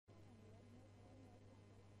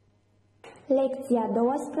Lecția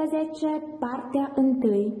 12, partea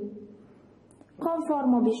 1.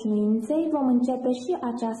 Conform obișnuinței, vom începe și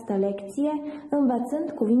această lecție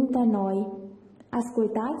învățând cuvinte noi.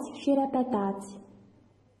 Ascultați și repetați.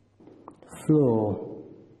 Floor,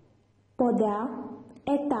 Podea,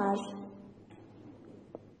 etaj,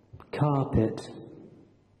 carpet,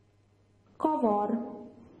 covor,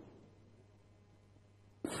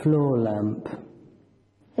 floor lamp,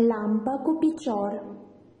 lampă cu picior,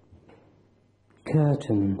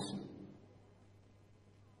 curtains,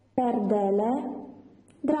 perdele,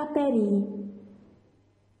 draperii,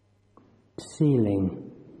 ceiling,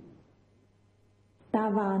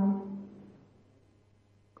 tavan,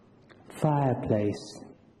 fireplace,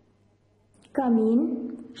 cămin,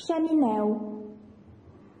 șemineu,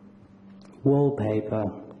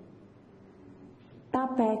 wallpaper,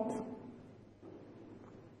 tapet,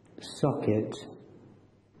 socket,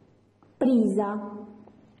 priza,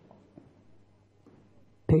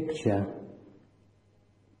 picture,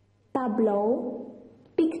 tablou,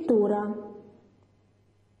 pictură,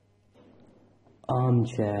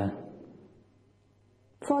 armchair,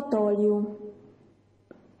 fotoliu,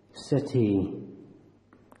 settee.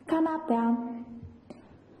 canapea.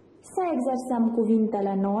 Să exersăm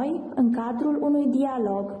cuvintele noi în cadrul unui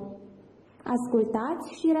dialog.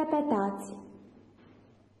 Ascultați și repetați.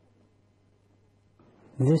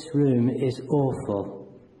 This room is awful.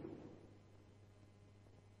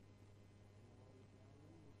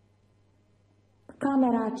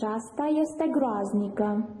 Camera aceasta este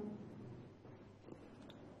groaznică.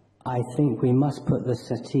 I think we must put the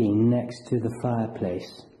settee next to the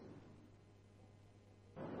fireplace.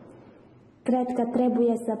 Cred că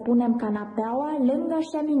trebuie să punem canapeaua lângă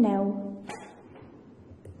șemineu.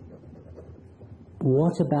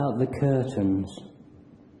 What about the curtains?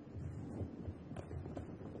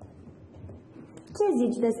 Ce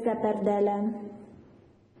zici despre perdele?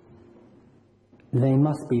 They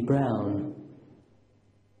must be brown.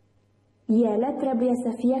 Ele trebuie să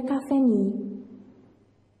fie cafenii.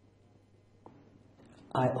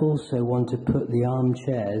 I also want to put the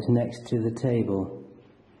armchairs next to the table.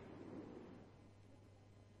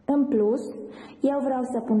 În plus, eu vreau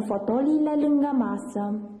să pun fotoliile lângă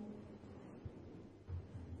masă.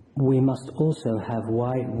 We must also have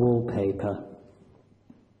white wallpaper.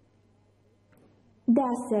 De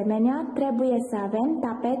asemenea, trebuie să avem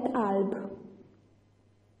tapet alb.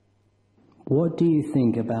 What do you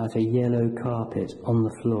think about a yellow carpet on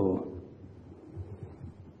the floor?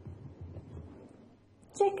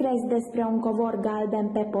 Ce crezi despre un covor galben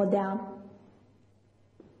pe podea?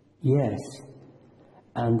 Yes,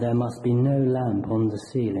 and there must be no lamp on the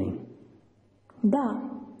ceiling. Da,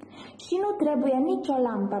 și nu trebuie nicio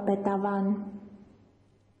lampă pe tavan.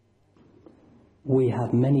 We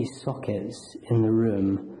have many sockets in the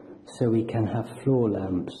room, so we can have floor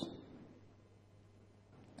lamps.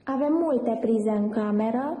 Avem multe prize în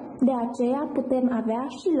cameră, de aceea putem avea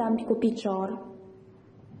și lampi cu picior.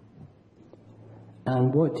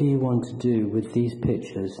 And what do you want to do with these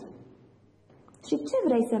pictures? Și ce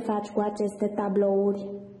vrei să faci cu aceste tablouri?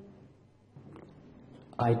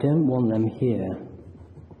 I don't want them here.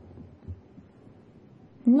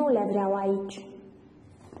 Nu le vreau aici.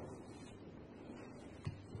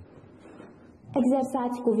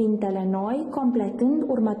 Exersați cuvintele noi, completând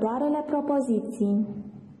următoarele propoziții.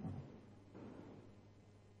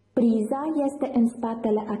 Priza este în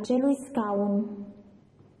spatele acelui scaun.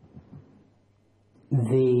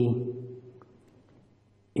 The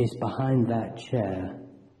is behind that chair.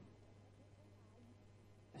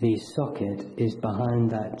 The socket is behind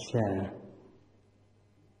that chair.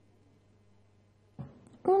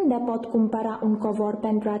 Unde pot cumpăra un covor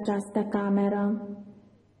pentru această cameră?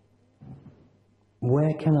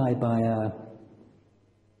 Where can I buy a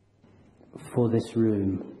for this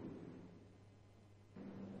room?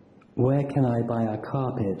 Where can I buy a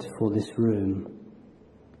carpet for this room?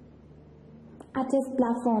 Acest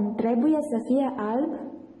plafon trebuie să fie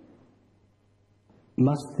alb?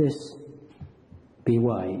 Must this be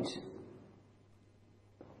white?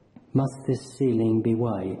 Must this ceiling be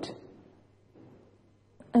white?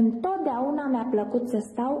 Întotdeauna mi-a plăcut să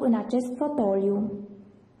stau în acest fotoliu.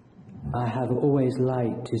 I have always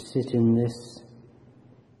liked to sit in this.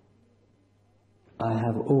 I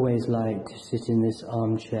have always liked to sit in this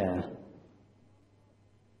armchair.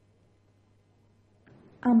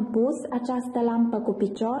 Am pus această lampă cu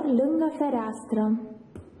picior lângă fereastră.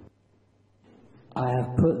 I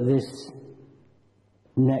have put this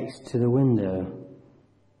next to the window.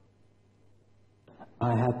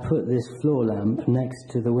 I have put this floor lamp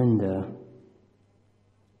next to the window.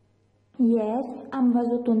 Ieri am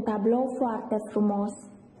văzut un tablou foarte frumos.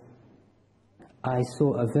 I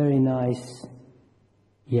saw a very nice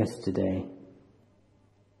yesterday.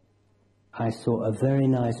 I saw a very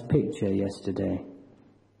nice picture yesterday.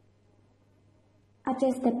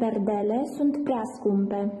 Aceste perdele sunt prea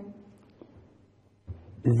scumpe.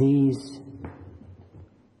 These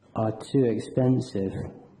are too expensive.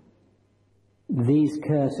 These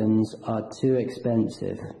curtains are too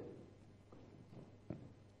expensive.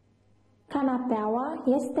 Canapeaua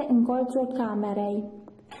este în colțul camerei.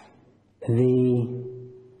 The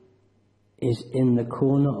is in the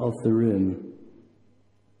corner of the room.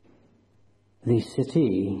 The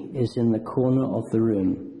settee is in the corner of the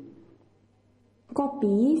room.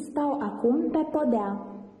 Copiii stau acum pe podea.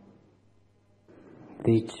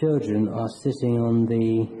 The children are sitting on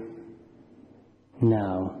the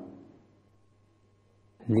now.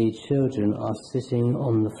 The children are sitting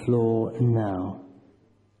on the floor now.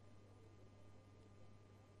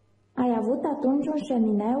 Ai avut atunci un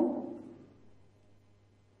șemineu?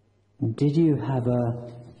 Did you have a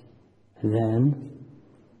then?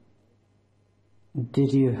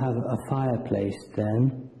 Did you have a fireplace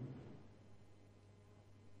then?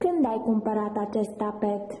 Când ai cumpărat acest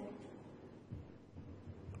tapet?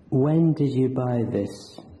 When did you buy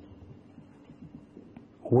this?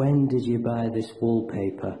 When did you buy this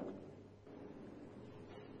wallpaper?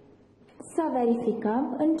 Să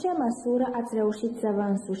verificăm în ce măsură ați reușit să vă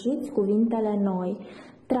însușiți cuvintele noi.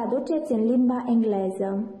 Traduceți în limba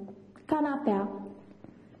engleză. Canapea.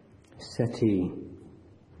 Settee.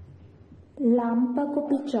 Lampă cu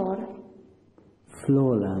picior.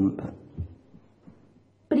 Floor lamp.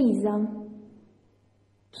 Priză.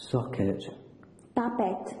 Socket.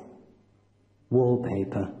 Tapet.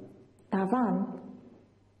 Wallpaper. Tavan.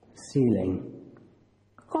 Ceiling.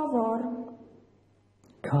 Covor.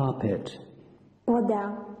 Carpet.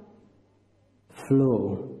 Podea.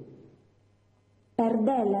 Floor.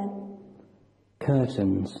 Perdele.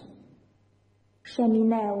 Curtains.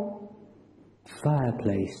 Șemineu.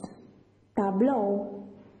 Fireplace. Tablou.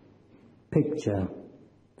 Picture.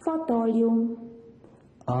 Fotoliu.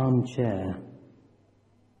 Armchair.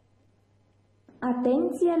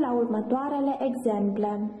 Atenție la următoarele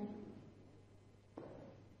exemple.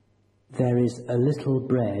 There is a little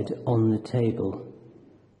bread on the table.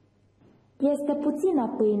 Este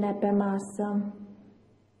puțină pâine pe masă.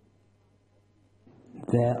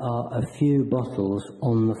 There are a few bottles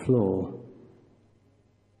on the floor.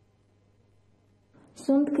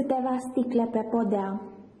 Sunt câteva sticle pe podea.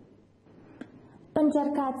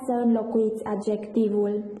 Încercați să înlocuiți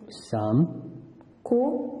adjectivul Some.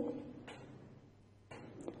 cu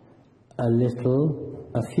A little.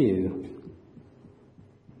 A few.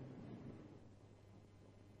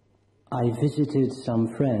 I visited some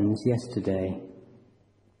friends yesterday.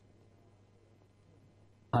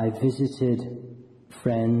 I visited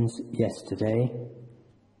friends yesterday.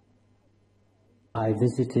 I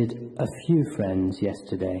visited a few friends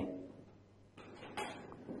yesterday.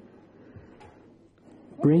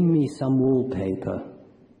 Bring me some wallpaper.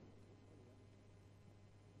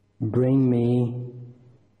 Bring me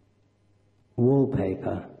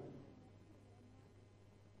wallpaper.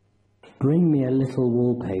 Bring me a little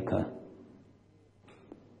wallpaper.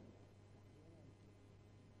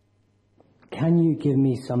 Can you give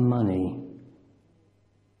me some money?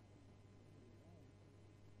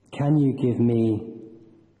 Can you give me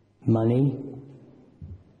money?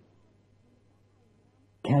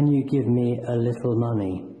 Can you give me a little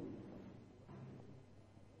money?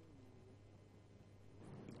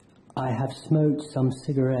 I have smoked some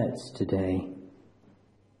cigarettes today.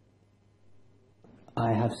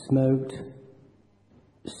 I have smoked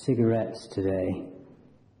cigarettes today.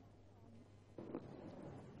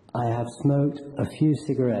 I have smoked a few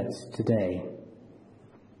cigarettes today.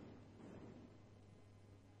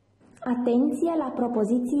 Atenție la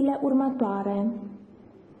propozițiile următoare.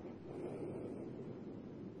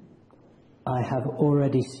 I have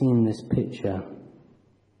already seen this picture.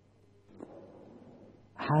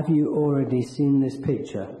 Have you already seen this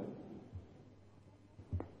picture?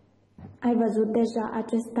 Ai văzut deja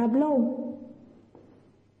acest tablou?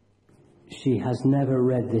 She has never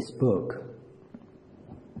read this book.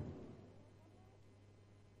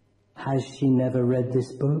 Has she never read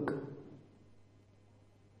this book?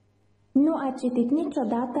 Nu a citit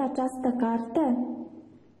niciodată această carte?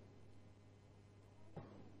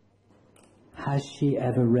 Has she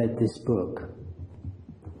ever read this book?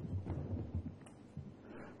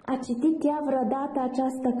 A citit ea vreodată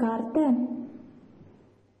această carte?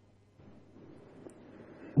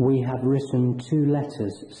 We have written 2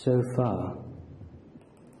 letters so far.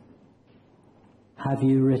 Have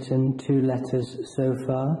you written 2 letters so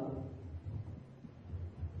far?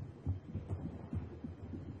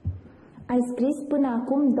 Ai scris până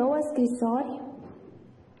acum 2 scrisori?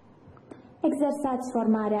 Exersați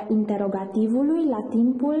formarea interogativului la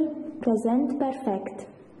timpul prezent perfect.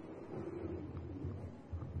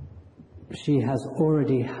 She has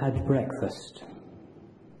already had breakfast.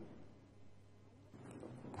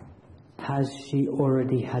 Has she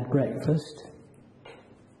already had breakfast?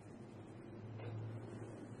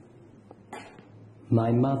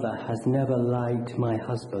 My mother has never liked my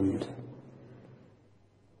husband.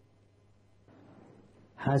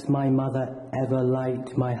 Has my mother ever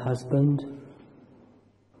liked my husband?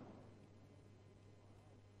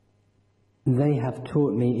 They have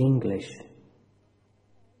taught me English.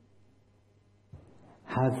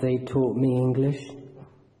 Have they taught me English?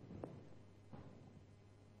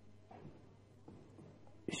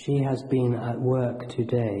 She has been at work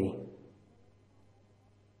today.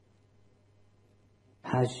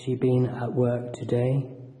 Has she been at work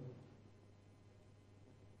today?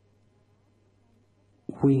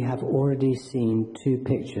 We have already seen 2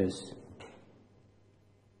 pictures.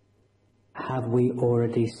 Have we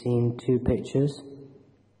already seen 2 pictures?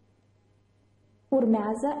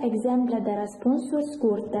 Urmează exemple de răspunsuri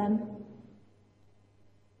scurte.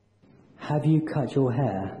 Have you cut your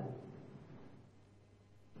hair?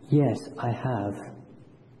 Yes, I have.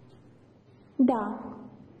 Da.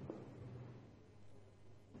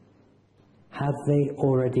 Have they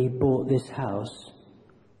already bought this house?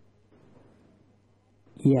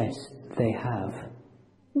 Yes, they have.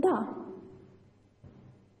 Da.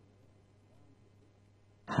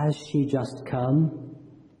 Has she just come?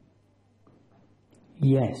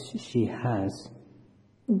 Yes, she has.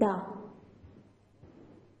 Da.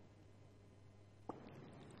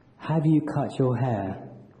 Have you cut your hair?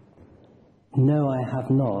 No, I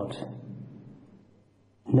have not.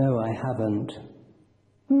 No, I haven't.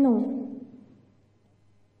 Nu.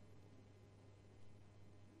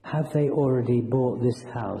 Have they already bought this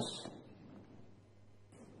house?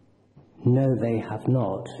 No, they have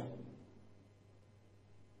not.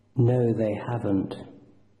 No, they haven't.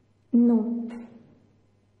 Nu.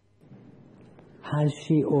 Has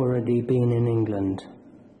she already been in England?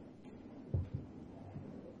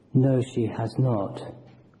 No, she has not.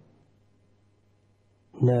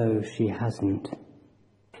 No, she hasn't.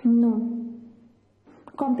 Nu.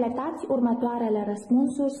 Completați următoarele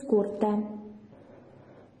răspunsuri scurte.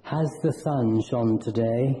 Has the sun shone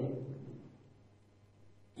today?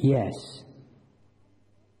 Yes.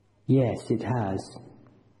 Yes, it has.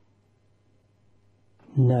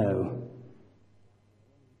 No.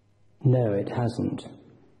 No, it hasn't.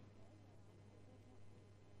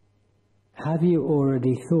 Have you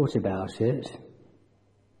already thought about it?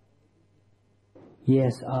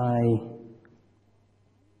 Yes,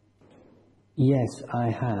 Yes, I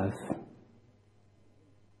have.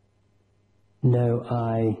 No,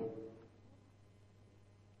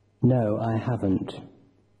 No, I haven't.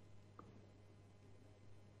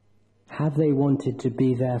 Have they wanted to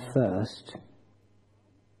be there first?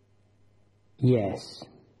 Yes.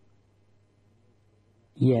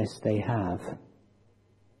 Yes, they have.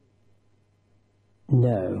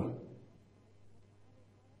 No.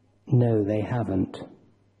 No, they haven't.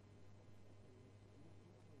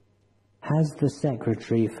 Has the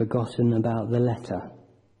secretary forgotten about the letter?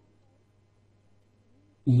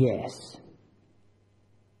 Yes.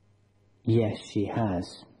 Yes, she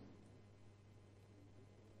has.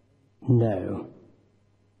 No.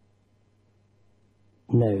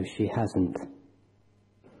 No, she hasn't.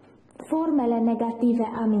 Formele negative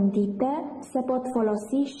amintite se pot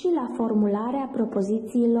folosi și la formularea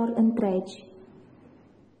propozițiilor întregi.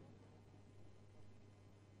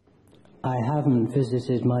 I haven't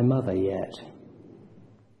visited my mother yet.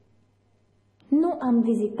 Nu am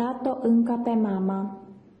vizitat-o încă pe mama.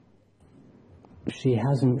 She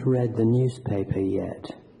hasn't read the newspaper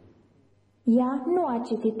yet. Ea nu a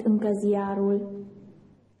citit încă ziarul.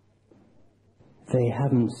 They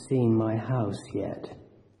haven't seen my house yet.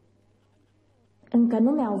 Încă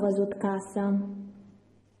nu mi-au văzut casa.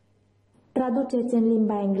 Traduceți în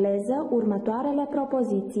limba engleză următoarele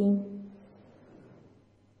propoziții.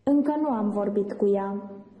 Încă nu am vorbit cu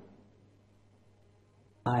ea.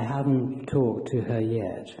 I haven't talked to her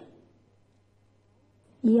yet.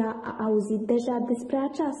 Ea a auzit deja despre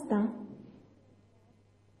aceasta.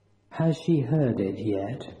 Has she heard it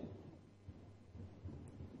yet?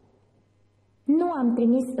 Nu am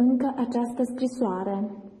trimis încă această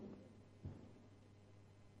scrisoare.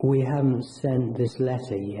 We haven't sent this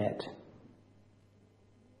letter yet.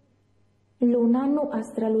 Luna nu a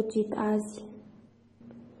strălucit azi.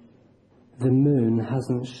 The moon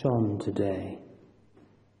hasn't shone today.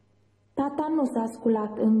 Tata nu s-a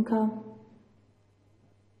sculat încă.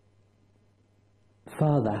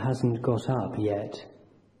 Father hasn't got up yet.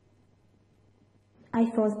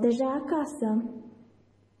 Ai fost deja acasă.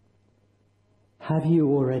 Have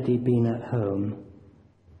you already been at home?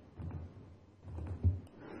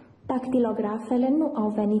 Dactilografele nu au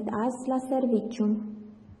venit azi la serviciu.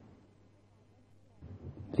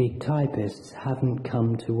 The typists haven't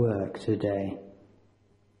come to work today.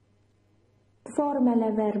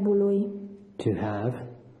 Formele verbului To have,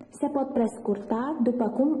 se pot prescurta după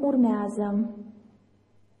cum urmează.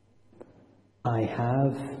 I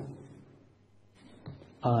have,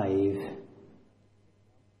 I've,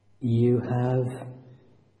 you have,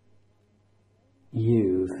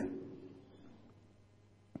 you've,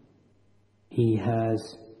 he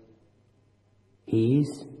has,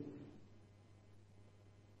 he's,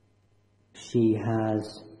 she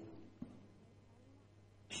has,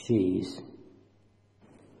 she's.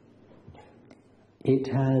 It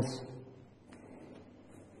has,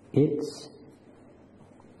 it's,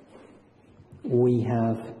 we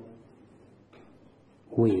have,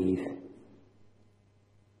 we've,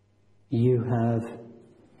 you have,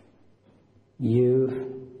 you've,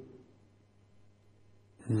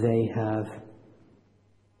 they have,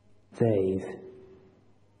 they've.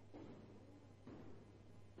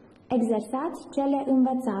 Exersați cele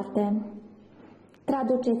învățate.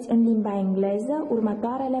 Traduceți în limba engleză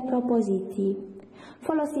următoarele propoziții.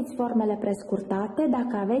 Folosiți formele prescurtate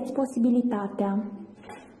dacă aveți posibilitatea.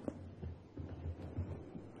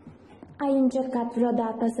 Ai încercat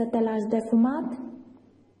vreodată să te lași de fumat?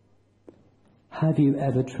 Have you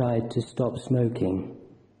ever tried to stop smoking?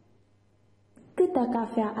 Câtă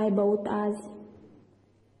cafea ai băut azi?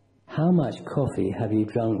 How much coffee have you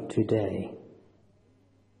drunk today?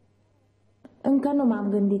 Încă nu m-am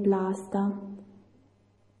gândit la asta.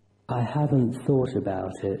 I haven't thought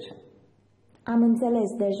about it. Am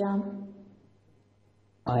înțeles deja.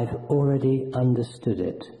 I've already understood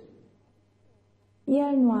it.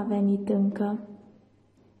 El nu a venit încă.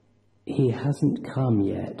 He hasn't come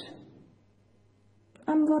yet.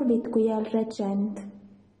 Am vorbit cu el recent.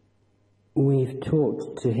 We've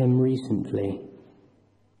talked to him recently.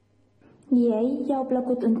 Ei i-au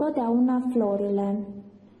plăcut întotdeauna florile.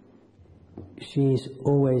 She's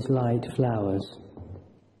always liked flowers.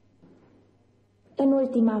 În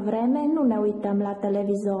ultima vreme nu ne uităm la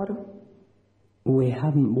televizor. We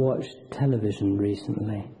haven't watched television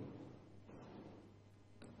recently.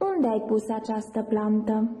 Unde ai pus această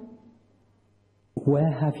plantă?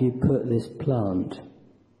 Where have you put this plant?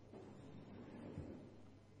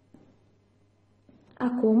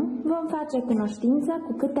 Acum vom face cunoștință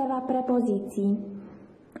cu câteva prepoziții.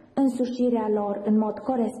 Însușirea lor în mod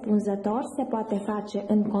corespunzător se poate face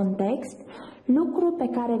în context, lucru pe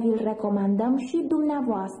care vi-l recomandăm și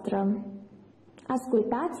dumneavoastră.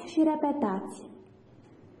 Ascultați și repetați.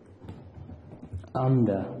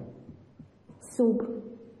 Under. Sub.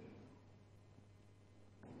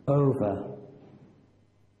 Over.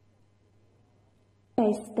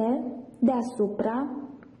 Peste, deasupra,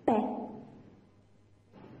 pe.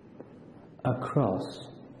 Across.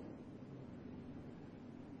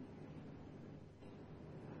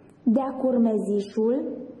 De-a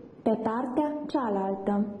curmezișul, pe partea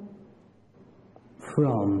cealaltă.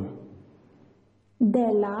 From. De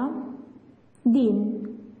la, din.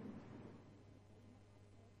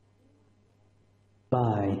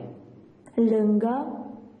 By. Lângă,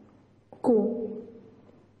 cu.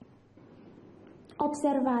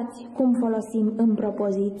 Observați cum folosim în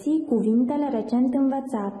propoziții cuvintele recent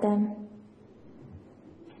învățate.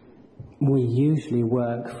 We usually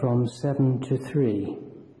work from 7 to 3.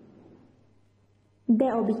 De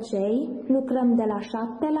obicei, lucrăm de la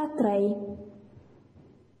 7 la 3.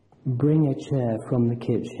 Bring a chair from the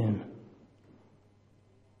kitchen.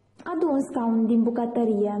 Adu un scaun din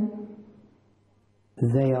bucătărie.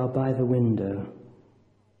 They are by the window.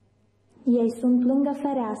 Ei sunt lângă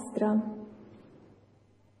fereastră.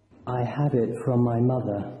 I have it from my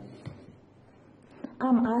mother.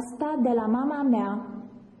 Am asta de la mama mea.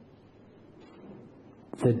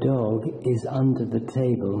 The dog is under the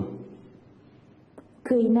table.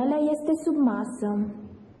 Câinele este sub masă.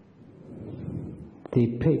 The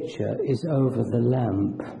picture is over the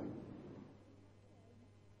lamp.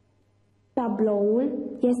 Tabloul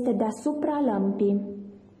este deasupra lămpii.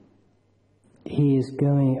 He is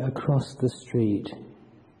going across the street.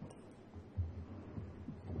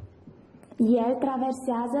 El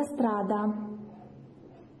traversează strada.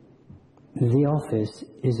 The office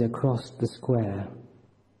is across the square.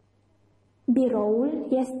 Biroul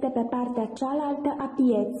este pe partea cealaltă a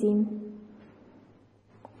pieții.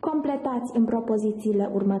 Completați în propozițiile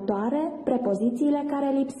următoare prepozițiile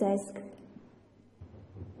care lipsesc.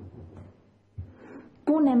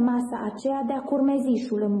 Pune masa aceea de-a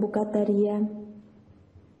curmezișul în bucătărie.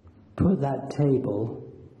 Put that table,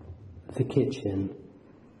 the kitchen.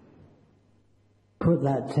 Put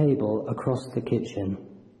that table across the kitchen.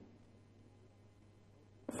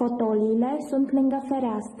 Fotoliile sunt lângă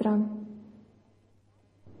fereastră.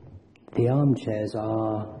 The armchairs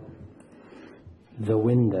are the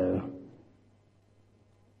window.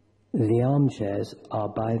 The armchairs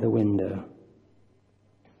are by the window.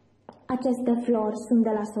 Aceste flori sunt de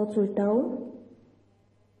la soțul tău?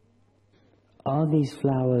 Are these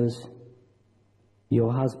flowers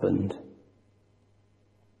your husband?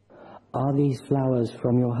 Are these flowers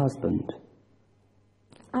from your husband?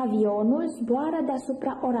 Avionul zboară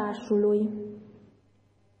deasupra orașului.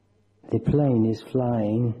 The plane is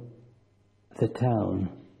flying the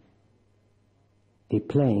town. The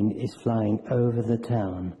plane is flying over the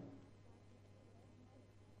town.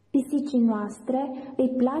 Pisicii noastre îi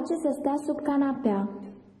place să stea sub canapea.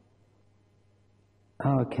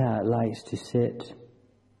 Our cat likes to sit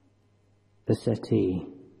the settee.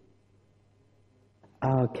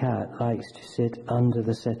 Our cat likes to sit under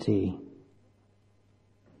the settee.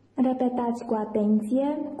 Repetați cu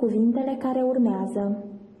atenție cuvintele care urmează.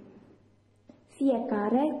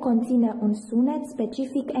 Fiecare conține un sunet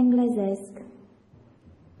specific englezesc.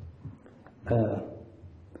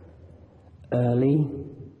 Early,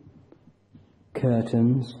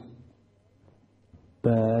 curtains,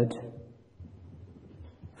 bird,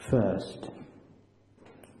 first.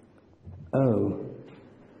 Oh,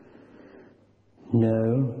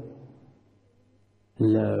 no,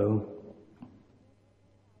 low,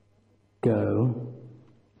 go,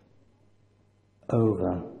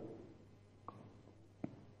 over.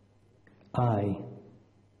 I,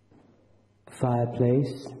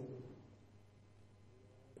 fireplace,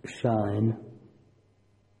 shine,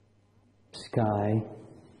 sky,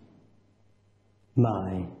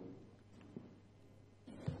 my.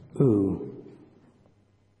 Ooh,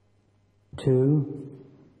 two,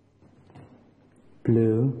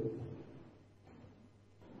 blue,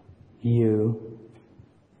 you,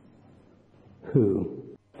 who.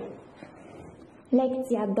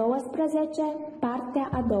 Lecția 12, partea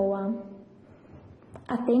a doua.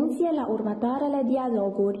 Atenție la următoarele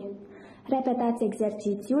dialoguri. Repetați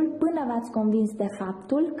exercițiul până v-ați convins de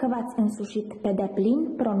faptul că v-ați însușit pe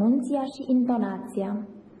deplin pronunția și intonația.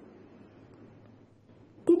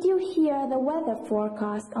 Did you hear the weather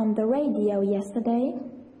forecast on the radio yesterday?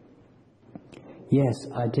 Yes,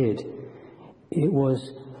 I did. It was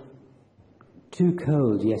too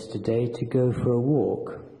cold yesterday to go for a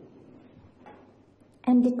walk.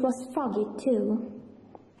 And it was foggy too.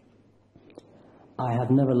 I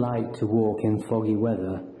have never liked to walk in foggy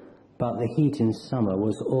weather, but the heat in summer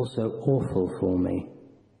was also awful for me.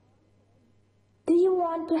 Do you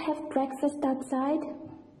want to have breakfast outside?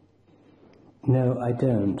 No, I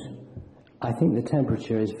don't. I think the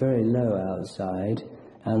temperature is very low outside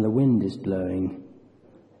and the wind is blowing.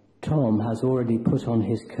 Tom has already put on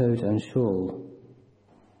his coat and shawl.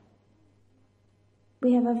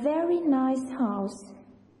 We have a very nice house.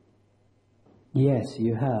 Yes,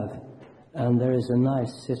 you have. And there is a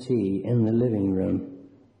nice settee in the living room.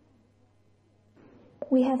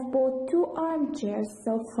 We have bought 2 armchairs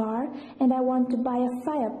so far, and I want to buy a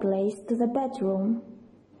fireplace to the bedroom.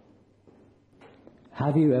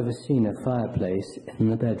 Have you ever seen a fireplace in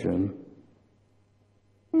the bedroom?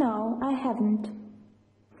 No, I haven't.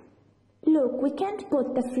 Look, we can't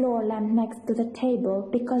put the floor lamp next to the table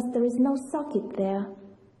because there is no socket there.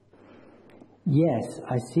 Yes,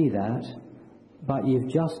 I see that. But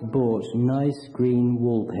you've just bought nice green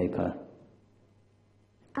wallpaper.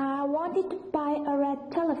 I wanted to buy a red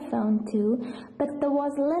telephone too, but there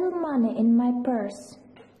was little money in my purse.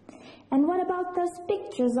 And what about those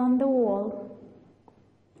pictures on the wall?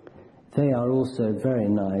 They are also very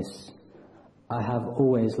nice. I have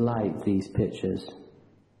always liked these pictures.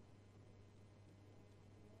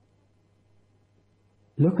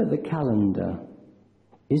 Look at the calendar.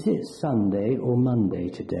 Is it Sunday or Monday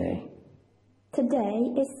today? Today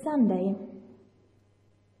is Sunday.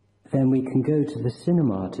 Then we can go to the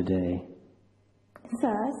cinema today.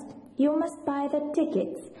 First, you must buy the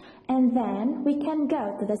tickets, and then we can go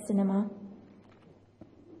to the cinema.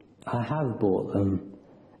 I have bought them,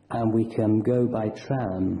 and we can go by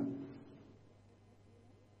tram.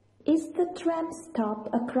 Is the tram stop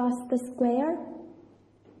across the square?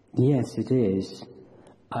 Yes, it is.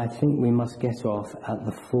 I think we must get off at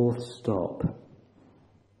the 4th stop.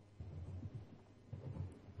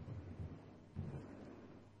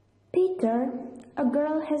 Peter, a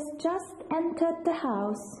girl has just entered the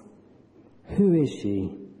house. Who is she?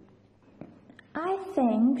 I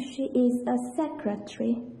think she is a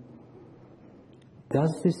secretary.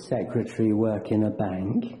 Does this secretary work in a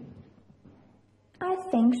bank? I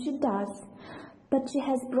think she does, but she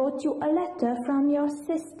has brought you a letter from your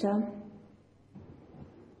sister.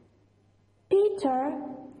 Peter,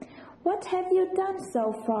 what have you done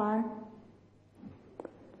so far?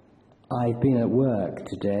 I've been at work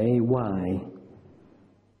today. Why?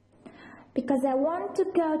 Because I want to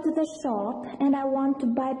go to the shop and I want to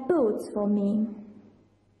buy boots for me.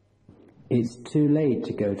 It's too late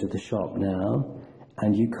to go to the shop now,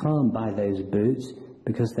 and you can't buy those boots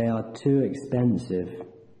because they are too expensive.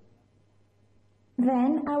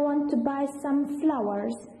 Then I want to buy some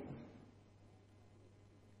flowers.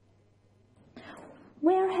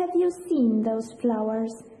 Where have you seen those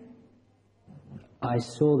flowers? I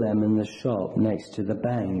saw them in the shop next to the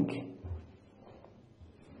bank.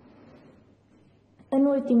 În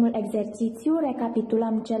ultimul exercițiu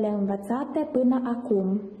recapitulăm cele învățate până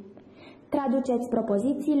acum. Traduceți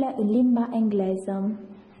propozițiile în limba engleză.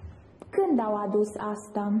 Când au adus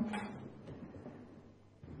asta?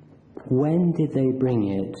 When did they bring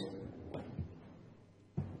it?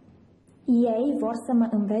 Ei vor să mă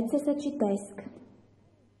învețe să citesc.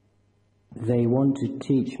 They want to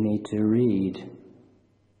teach me to read.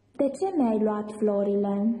 De ce mi-ai luat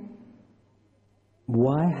florile?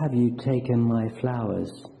 Why have you taken my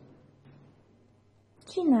flowers?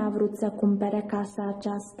 Cine a vrut să cumpere casa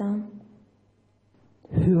aceasta?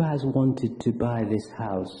 Who has wanted to buy this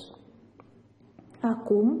house?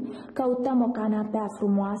 Acum căutăm o canapea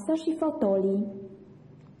frumoasă și fotolii.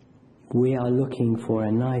 We are looking for a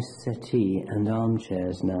nice settee and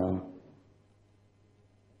armchairs now.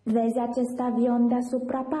 Vezi acest avion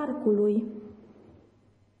deasupra parcului?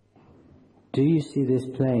 Do you see this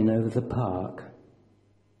plane over the park?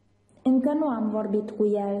 Încă nu am vorbit cu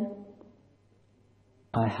el.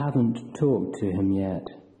 I haven't talked to him yet.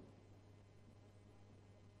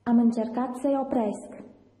 Am încercat să-i opresc.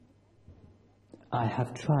 I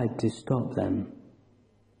have tried to stop them.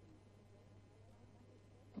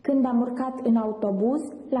 Când am urcat în autobuz,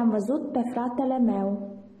 l-am văzut pe fratele meu.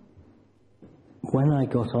 When I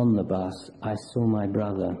got on the bus, I saw my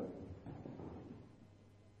brother.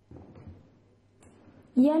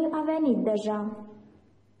 El a venit deja.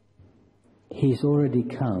 He's already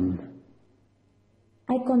come.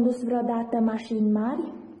 Ai condus vreodată mașini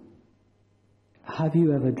mari? Have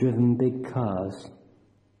you ever driven big cars?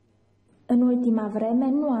 În ultima vreme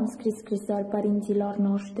nu am scris scrisori părinților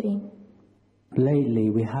noștri. Lately,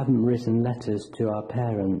 we haven't written letters to our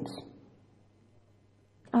parents.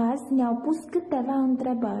 Azi ne-au pus câteva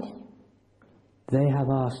întrebări. They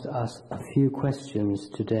have asked us a few questions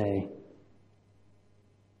today.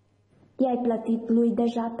 I-ai plătit lui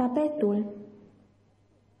deja tapetul?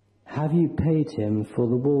 Have you paid him for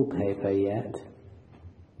the wallpaper yet?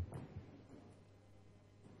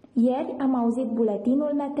 Ieri am auzit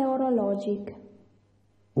buletinul meteorologic.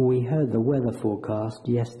 We heard the weather forecast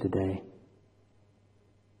yesterday.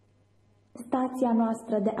 Stația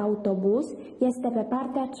noastră de autobuz este pe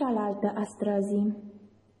partea cealaltă a străzii.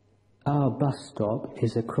 Our bus stop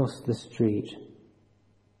is across the street.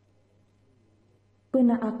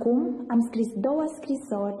 Până acum am scris 2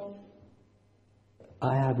 scrisori.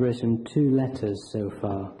 I have written 2 letters so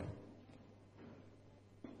far.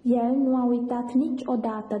 El nu a uitat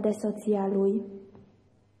niciodată de soția lui.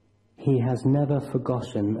 He has never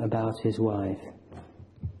forgotten about his wife.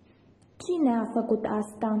 Cine a făcut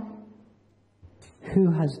asta?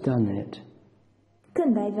 Who has done it?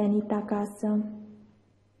 Când ai venit acasă?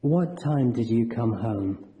 What time did you come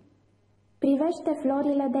home? Privește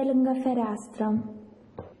florile de lângă fereastră.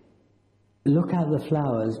 Look at the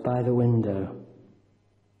flowers by the window.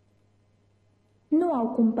 Nu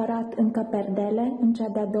au cumpărat încă perdele în cea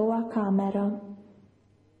de-a doua cameră.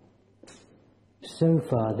 So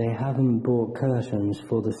far, they haven't bought curtains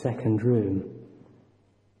for the second room.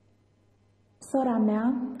 Sora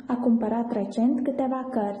mea a cumpărat recent câteva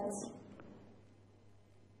cărți.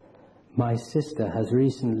 My sister has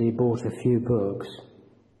recently bought a few books.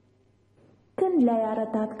 Când le-ai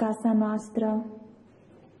arătat casa noastră?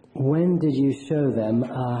 When did you show them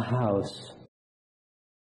our house?